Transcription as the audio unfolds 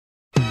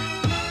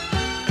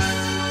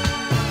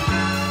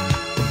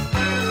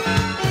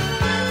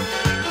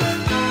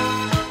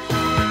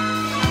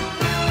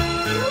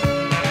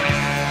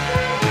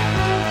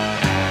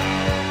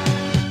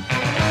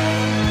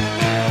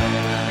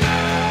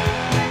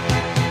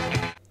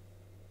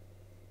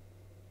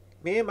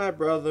Me and my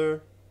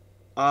brother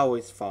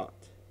always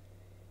fought.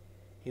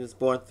 He was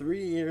born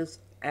 3 years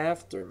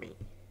after me,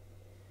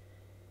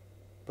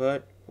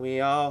 but we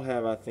all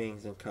have our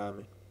things in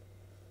common.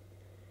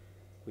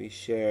 We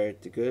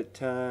shared the good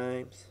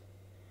times,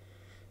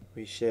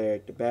 we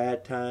shared the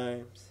bad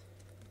times,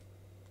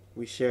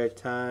 we shared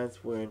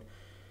times when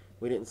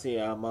we didn't see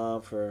our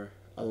mom for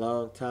a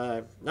long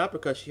time. Not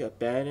because she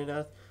abandoned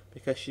us,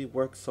 because she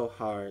worked so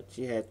hard.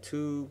 She had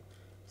two,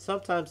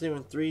 sometimes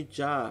even three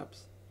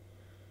jobs,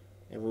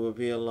 and we would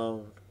be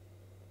alone.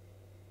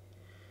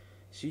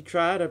 She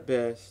tried her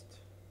best,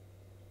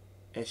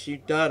 and she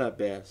done her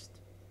best.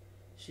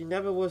 She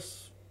never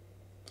was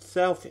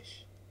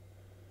selfish.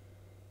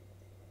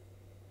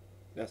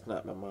 That's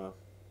not my mom.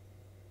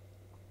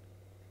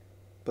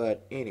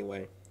 But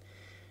anyway,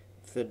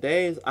 the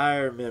days I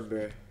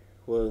remember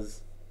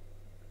was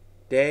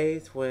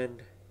days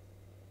when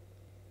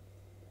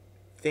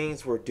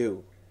things were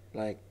due,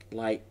 like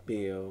light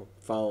bill,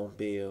 phone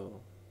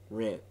bill,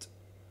 rent,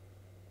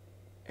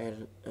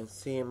 and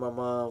seeing my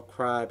mom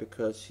cry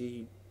because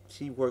she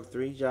worked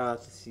three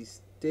jobs and she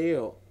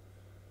still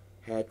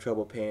had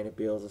trouble paying the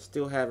bills, and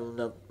still having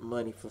enough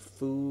money for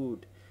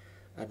food,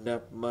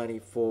 enough money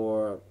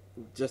for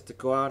just to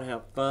go out and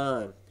have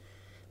fun.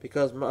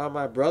 Because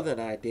my brother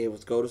and I did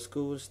was go to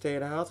school and stay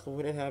at the house because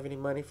we didn't have any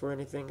money for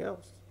anything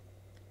else.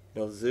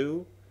 No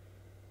zoo,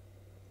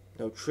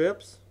 no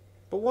trips.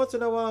 But once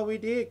in a while we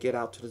did get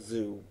out to the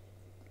zoo.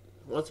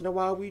 Once in a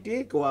while we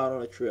did go out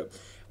on a trip.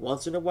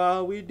 Once in a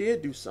while we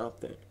did do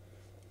something.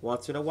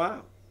 Once in a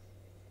while.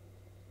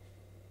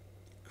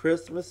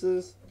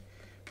 Christmases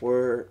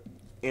were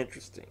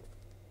interesting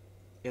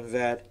in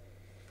that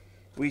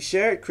we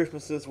shared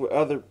Christmases with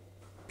other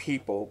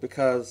people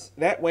because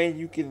that way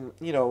you can,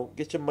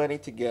 get your money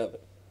together.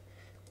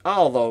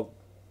 Although,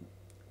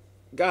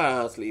 God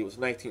honestly, it was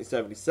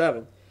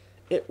 1977,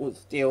 it was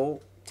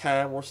still,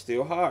 time was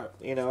still hard.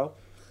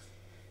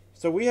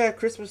 So we had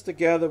Christmas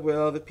together with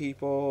other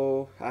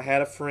people. I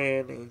had a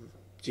friend named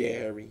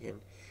Jerry, and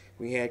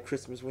we had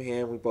Christmas with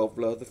him. We both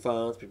loved the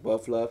funds. We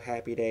both loved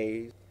happy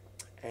days.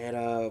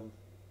 And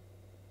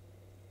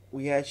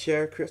we had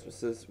shared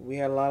Christmases. We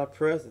had a lot of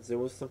presents. It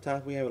was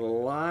sometimes we had a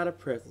lot of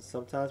presents.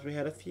 Sometimes we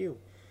had a few.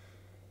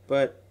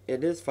 But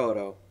in this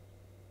photo,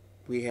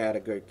 we had a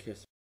good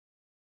Christmas.